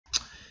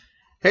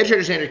Hey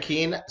traders, Andrew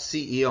Keen,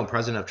 CEO and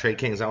President of Trade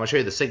Kings. I want to show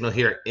you the signal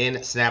here in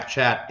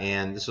Snapchat,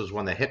 and this was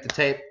one that hit the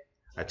tape.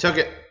 I took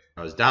it.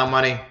 I was down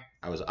money.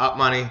 I was up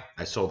money.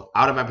 I sold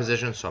out of my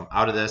position, so I'm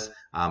out of this.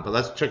 But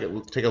let's take a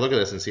look at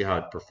this and see how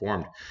it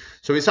performed.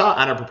 So we saw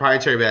on our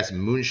proprietary best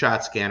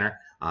Moonshot Scanner.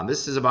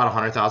 This is about a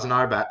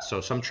 $100,000 bet.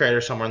 So some trader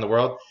somewhere in the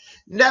world,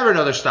 never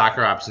know their stock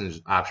or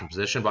option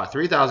position, bought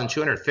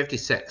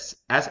 3,256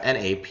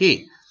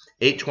 SNAP.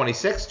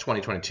 8/26,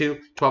 2022,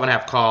 12 and a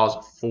half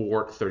calls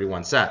for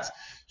 31 cents.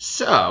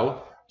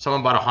 So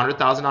someone bought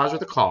 $100,000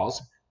 worth of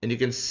calls, and you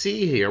can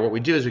see here what we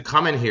do is we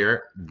come in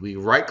here, we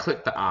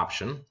right-click the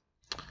option,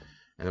 and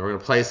then we're going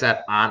to place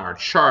that on our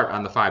chart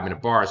on the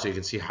 5-minute bar so you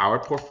can see how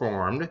it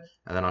performed,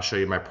 and then I'll show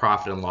you my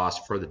profit and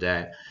loss for the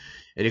day.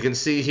 And you can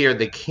see here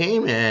they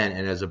came in,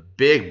 and as a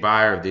big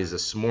buyer of these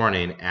this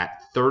morning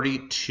at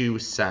 32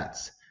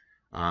 cents.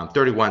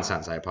 31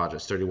 cents, I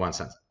apologize, 31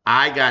 cents.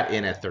 I got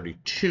in at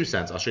 32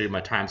 cents. I'll show you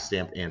my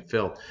timestamp and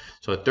fill.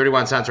 So at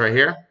 31 cents right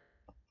here,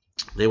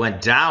 they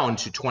went down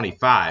to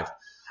 25.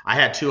 I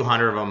had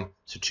 200 of them,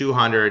 so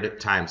 200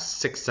 times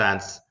 6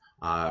 cents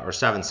or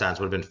 7 cents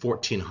would have been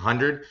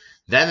 1,400.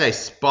 Then they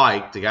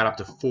spiked. They got up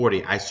to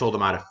 40. I sold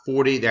them out at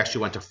 40. They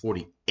actually went to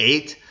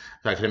 48.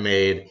 So I could have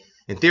made,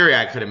 in theory,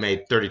 I could have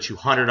made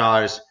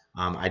 $3,200.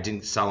 I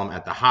didn't sell them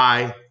at the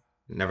high.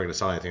 Never going to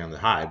sell anything on the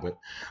high, but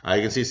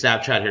you can see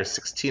Snapchat here,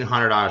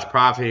 $1,600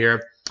 profit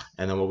here.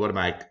 And then we'll go to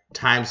my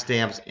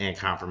timestamps and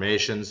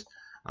confirmations.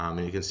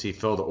 And you can see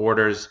fill the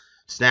orders.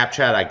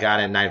 Snapchat, I got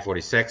in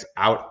 9:46,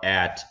 out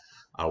at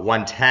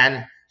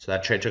 1:10. So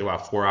that trade took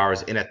about 4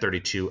 hours, in at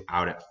 32,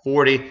 out at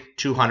 40.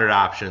 200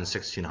 options,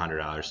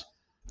 $1,600.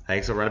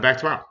 Thanks. I'll run it back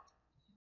tomorrow.